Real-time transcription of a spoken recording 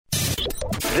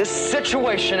This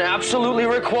situation absolutely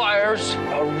requires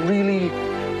a really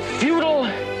futile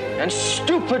and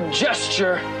stupid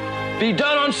gesture be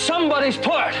done on somebody's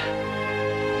part.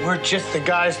 We're just the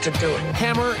guys to do it.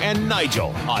 Hammer and Nigel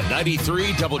on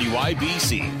 93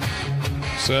 WIBC.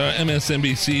 So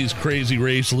MSNBC's crazy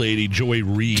race lady, Joy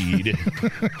Reid,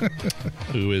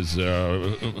 who is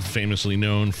famously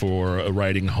known for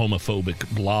writing homophobic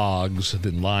blogs,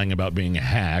 then lying about being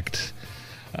hacked.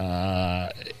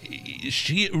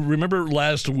 She remember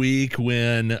last week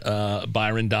when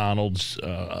Byron Donalds,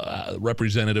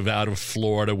 representative out of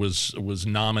Florida, was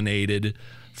nominated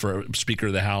for Speaker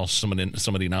of the House.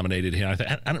 Somebody nominated him.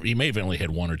 He may have only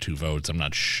had 1 or 2 votes. I'm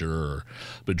not sure.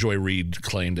 But Joy Reid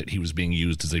claimed that he was being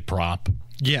used as a prop.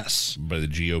 Yes. By the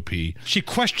GOP. She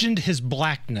questioned his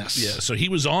blackness. Yeah, so he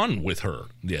was on with her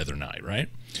the other night, right?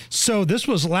 So this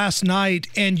was last night,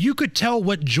 and you could tell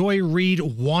what Joy Reid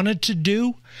wanted to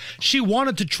do. She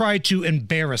wanted to try to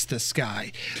embarrass this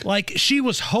guy. Like, she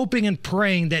was hoping and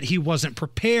praying that he wasn't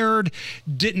prepared,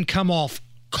 didn't come off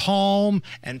calm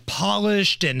and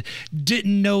polished, and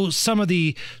didn't know some of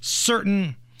the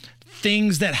certain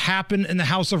things that happen in the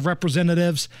House of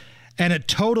Representatives, and it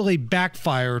totally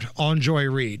backfired on Joy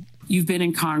Reid. You've been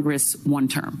in Congress 1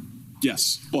 term.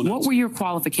 Yes. What were your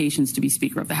qualifications to be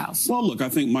Speaker of the House? Well, look, I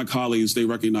think my colleagues, they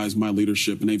recognize my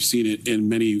leadership, and they've seen it in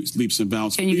many leaps and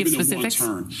bounds. Can you give specifics? In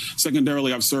 1 term.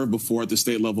 Secondarily, I've served before at the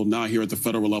state level, now here at the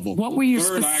federal level. What were your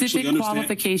specific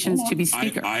qualifications to be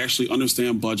Speaker? I actually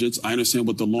understand budgets. I understand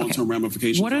what the long-term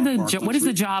ramifications what is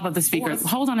the job of the Speaker?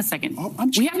 Hold on a second.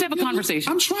 We have to have a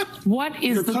conversation. I'm trying.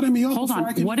 You're cutting me off. Hold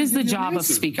on. What is the job of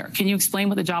Speaker? Can you explain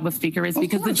what the job of Speaker is?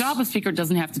 Because the job of Speaker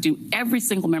doesn't have to do. Every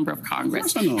single member of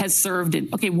Congress has served in.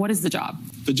 Okay, what is the job?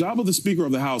 The job of the Speaker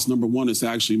of the House, number 1, is to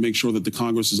actually make sure that the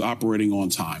Congress is operating on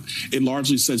time. It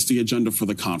largely sets the agenda for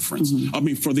the conference.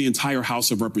 For the entire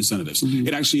House of Representatives.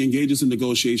 It actually engages in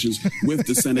negotiations with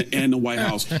the Senate and the White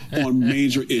House on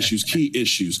major issues, key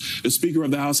issues. The Speaker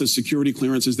of the House has security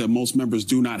clearances that most members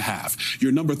do not have.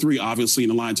 You're number 3, obviously,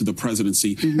 in line to the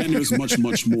presidency, and there's much,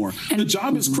 much more. The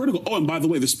job is critical. Oh, and by the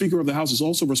way, the Speaker of the House is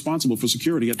also responsible for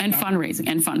security and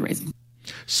fundraising.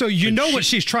 So what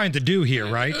she's trying to do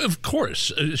here, right? Of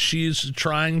course. She's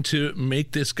trying to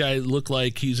make this guy look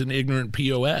like he's an ignorant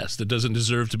POS that doesn't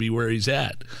deserve to be where he's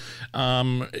at.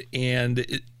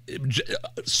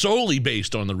 Solely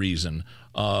based on the reason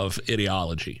of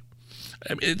ideology.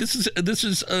 I mean, this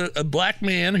is a black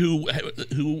man who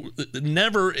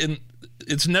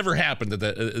it's never happened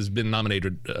that has been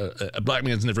nominated. A black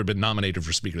man's never been nominated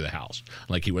for Speaker of the House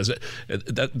like he was.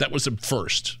 That was a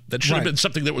first. That should have been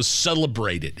something that was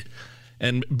celebrated.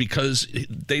 And because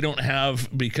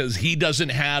because he doesn't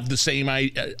have the same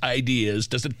ideas,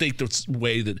 doesn't think the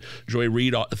way that Joy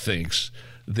Reid thinks,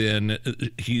 then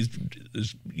he's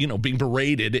being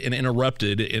berated and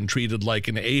interrupted and treated like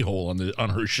an a-hole on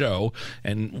her show.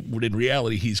 And in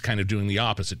reality, he's kind of doing the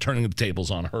opposite, turning the tables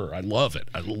on her. I love it.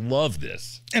 I love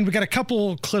this. And we got a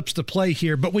couple clips to play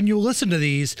here, but when you listen to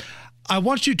these, I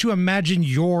want you to imagine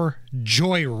your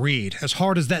Joy Reid, as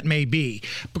hard as that may be,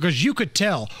 because you could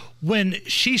tell when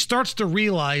she starts to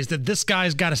realize that this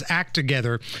guy's got his act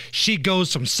together, she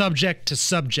goes from subject to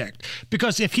subject.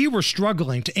 Because if he were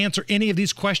struggling to answer any of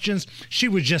these questions, she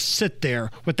would just sit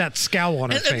there with that scowl on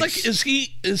her face. Like, is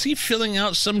he filling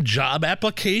out some job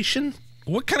application?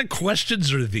 What kind of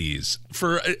questions are these?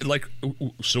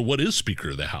 So what is Speaker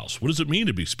of the House? What does it mean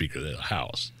to be Speaker of the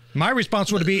House? My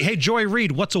response would be, hey, Joy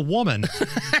Reid, what's a woman?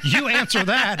 You answer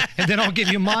that, and then I'll give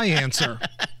you my answer.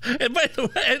 And by the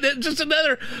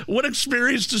way, what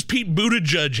experience does Pete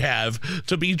Buttigieg have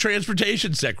to be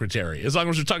transportation secretary, as long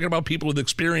as we're talking about people with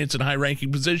experience in high-ranking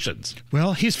positions?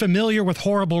 Well, he's familiar with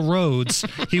horrible roads.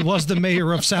 He was the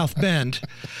mayor of South Bend.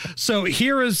 So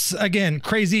here is, again,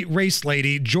 crazy race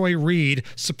lady, Joy Reid,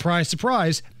 surprise,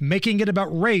 surprise, making it about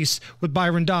race with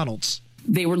Byron Donalds.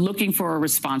 They were looking for a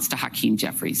response to Hakeem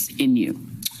Jeffries in you.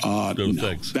 No,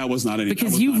 that was not anything.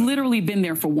 Because you've literally been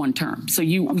there for 1 term. So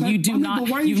you've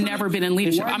never been in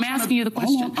leadership. I'm asking you the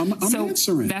question. I'm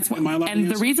answering. That's what, and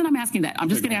the reason I'm asking that, I'm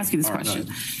just going to ask you this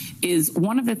question, is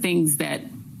one of the things that,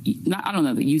 I don't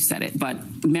know that you said it,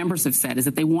 but members have said, is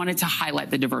that they wanted to highlight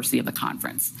the diversity of the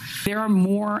conference. There are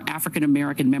more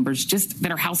African-American members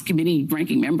that are House committee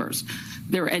ranking members.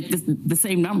 They're at the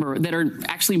same number that are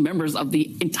actually members of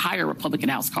the entire Republican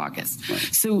House caucus. Right.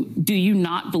 So do you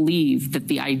not believe that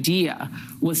the idea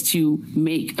was to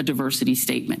make a diversity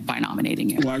statement by nominating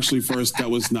you? Well, actually, first, that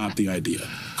was not the idea.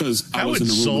 Because I was in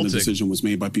the room when the decision was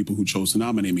made by people who chose to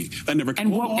nominate me. That never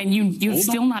came. And you've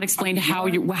still not explained how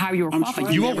you were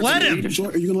qualified. You won't let him.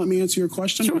 Are you going to let me answer your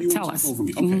question? Sure, tell us. Over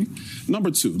me? Okay.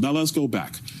 Number 2. Now let's go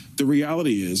back. The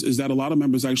reality is that a lot of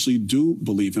members actually do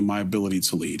believe in my ability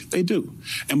to lead. They do.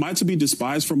 Am I to be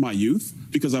despised for my youth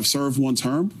because I've served one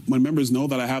term when members know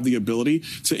that I have the ability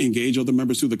to engage other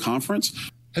members through the conference?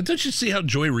 And don't you see how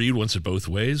Joy Reid wants it both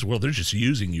ways? Well, they're just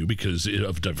using you because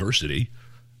of diversity.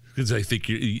 Because I think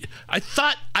I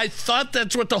thought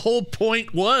that's what the whole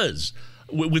point was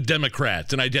with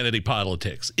Democrats and identity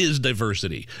politics is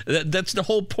diversity. That's the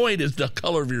whole point, is the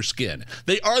color of your skin.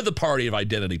 They are the party of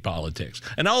identity politics.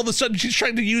 And all of a sudden she's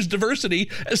trying to use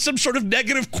diversity as some sort of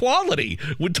negative quality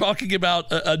when talking about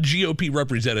a GOP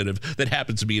representative that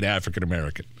happens to be an African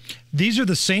American. These are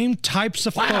the same types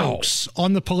of folks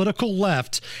on the political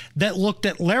left that looked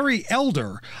at Larry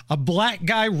Elder, a black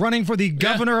guy running for the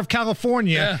governor of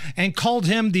California, and called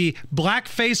him the black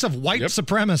face of white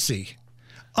supremacy.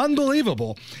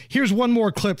 Unbelievable. Here's one more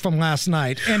clip from last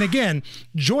night. And again,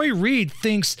 Joy Reid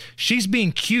thinks she's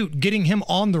being cute, getting him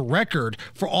on the record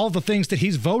for all the things that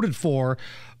he's voted for.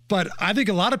 But I think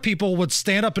a lot of people would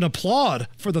stand up and applaud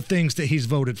for the things that he's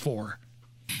voted for.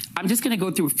 I'm just going to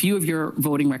go through a few of your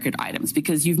voting record items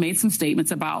because you've made some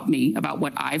statements about me, about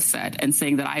what I've said, and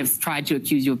saying that I have tried to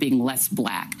accuse you of being less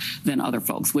black than other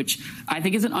folks, which I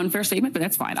think is an unfair statement, but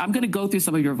that's fine. I'm going to go through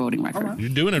some of your voting record. Right. You're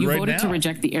doing it right now. You voted to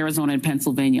reject the Arizona and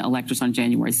Pennsylvania electors on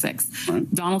January 6th.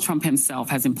 Right. Donald Trump himself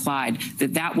has implied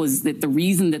that the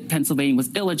reason that Pennsylvania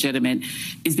was illegitimate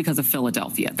is because of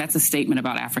Philadelphia. That's a statement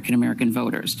about African American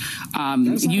voters.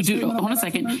 Hold on a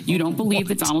second. You don't believe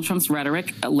that Donald Trump's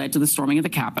rhetoric led to the storming of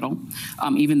the Capitol,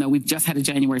 even though we've just had a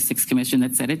January 6th commission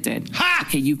that said it did. Ha!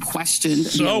 Okay, you questioned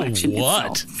the election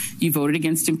itself. You voted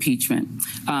against impeachment.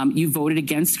 You voted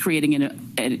against creating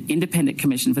an independent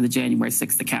commission for the January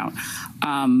 6th account.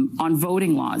 On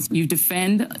voting laws, you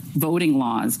defend voting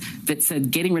laws that said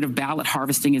getting rid of ballot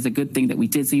harvesting is a good thing that we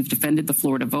did. So you've defended the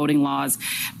Florida voting laws.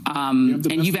 And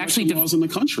you've actually laws in the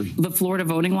country. The Florida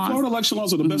voting laws. Florida election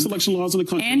laws are the best election laws in the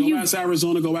country. And go ask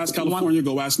Arizona, go ask California,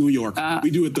 go ask New York. We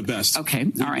do it the best. Okay,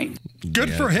 all right.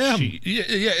 Good for him.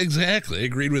 Yeah, exactly. I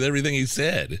agreed with everything he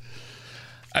said.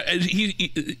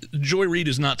 Joy Reid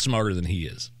is not smarter than he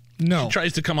is. No. She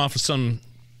tries to come off as some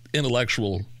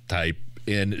intellectual type,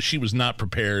 and she was not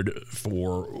prepared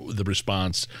for the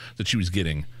response that she was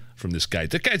getting from this guy.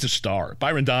 That guy's a star.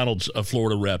 Byron Donalds, a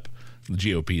Florida rep from the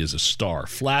GOP, is a star,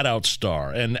 flat-out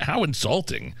star. And how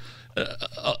insulting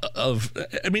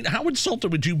how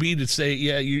insulted would you be to say,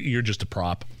 yeah, you're just a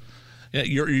prop?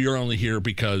 You're only here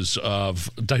because of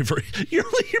diversity. You're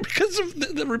only here because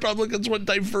of the Republicans want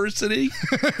diversity.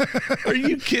 Are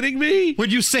you kidding me? When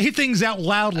you say things out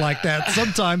loud like that,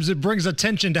 sometimes it brings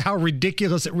attention to how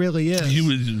ridiculous it really is.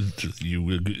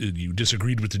 You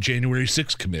disagreed with the January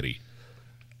 6th committee.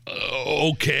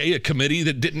 Okay, a committee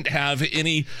that didn't have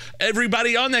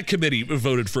everybody on that committee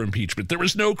voted for impeachment. There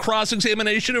was no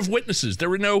cross-examination of witnesses. There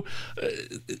were no...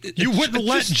 you wouldn't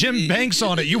let Jim Banks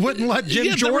on it. You wouldn't let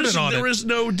Jim Jordan on it. There was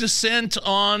no dissent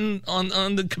on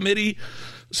the committee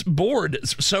board.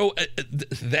 So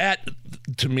that,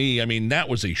 to me, that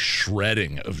was a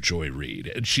shredding of Joy Reid.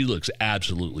 And she looks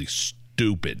absolutely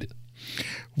stupid.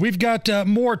 We've got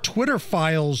more Twitter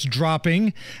files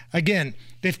dropping. Again,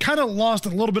 they've kind of lost a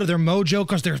little bit of their mojo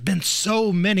because there's been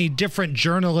so many different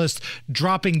journalists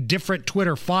dropping different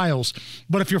Twitter files.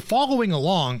 But if you're following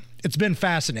along, it's been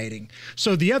fascinating.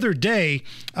 So the other day,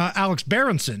 Alex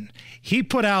Berenson, he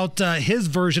put out his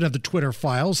version of the Twitter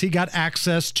files. He got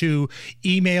access to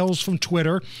emails from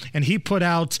Twitter, and he put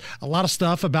out a lot of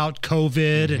stuff about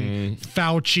COVID and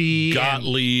Fauci,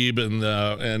 Gottlieb,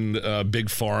 and Big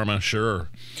Pharma. Sure.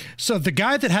 So the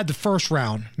guy that had the first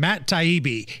round, Matt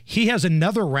Taibbi, he has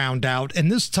another round out,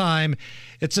 and this time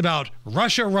it's about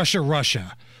Russia, Russia,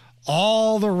 Russia.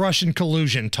 All the Russian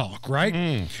collusion talk,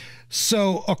 right?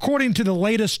 So according to the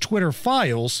latest Twitter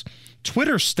files,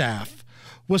 Twitter staff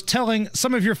was telling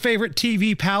some of your favorite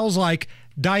TV pals like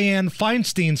Dianne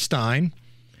Feinstein,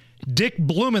 Dick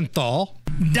Blumenthal,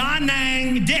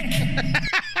 Da-Nang Dick,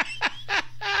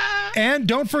 and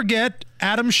don't forget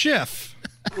Adam Schiff.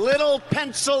 Little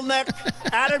pencil neck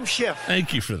Adam Schiff.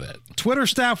 Thank you for that. Twitter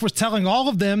staff was telling all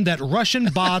of them that Russian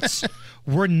bots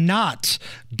were not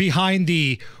behind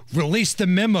the release the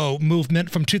memo movement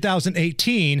from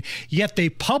 2018, yet they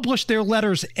published their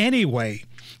letters anyway,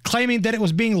 claiming that it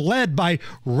was being led by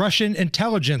Russian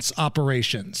intelligence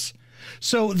operations.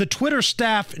 So the Twitter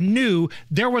staff knew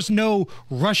there was no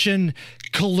Russian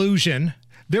collusion.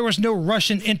 There was no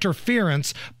Russian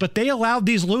interference, but they allowed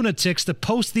these lunatics to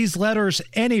post these letters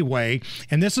anyway.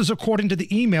 And this is according to the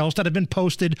emails that have been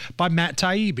posted by Matt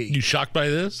Taibbi. You shocked by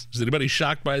this? Is anybody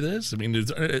shocked by this?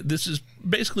 This is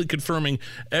basically confirming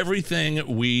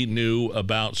everything we knew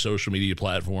about social media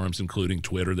platforms, including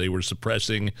Twitter. They were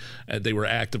suppressing, they were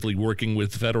actively working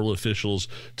with federal officials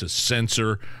to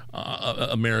censor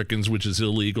Americans, which is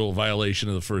illegal, violation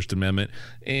of the First Amendment.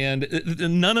 And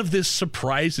none of this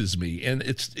surprises me. And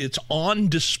it's on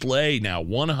display now,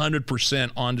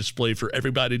 100% on display for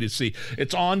everybody to see.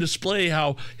 It's on display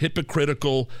how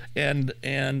hypocritical and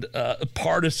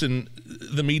partisan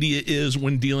the media is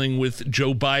when dealing with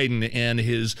Joe Biden and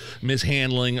his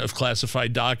mishandling of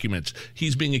classified documents.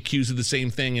 He's being accused of the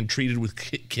same thing and treated with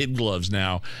kid gloves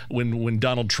now when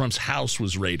Donald Trump's house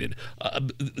was raided,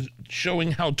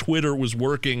 showing how Twitter was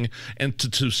working and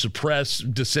to suppress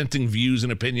dissenting views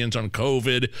and opinions on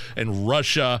COVID and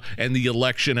Russia and the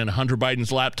election and Hunter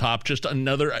Biden's laptop. Just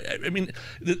another, I mean,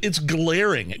 it's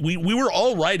glaring. We were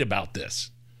all right about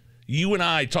this. You and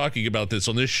I talking about this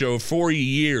on this show for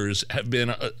years have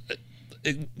been,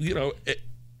 I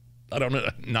don't know,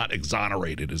 not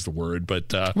exonerated is the word,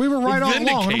 but we were right all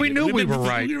along, and we knew we were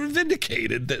right. We were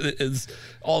vindicated as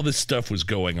all this stuff was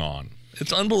going on.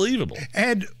 It's unbelievable.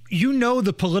 And you know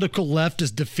the political left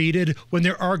is defeated when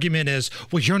their argument is,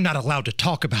 well, you're not allowed to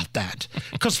talk about that.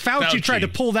 Because Fauci tried to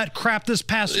pull that crap this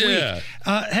past week.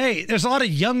 Hey, there's a lot of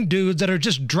young dudes that are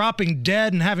just dropping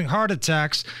dead and having heart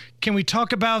attacks. Can we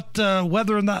talk about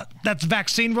whether or not that's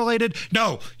vaccine related?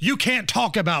 No, you can't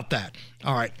talk about that.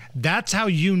 All right, that's how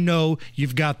you know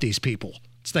you've got these people.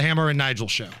 It's the Hammer and Nigel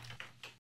Show.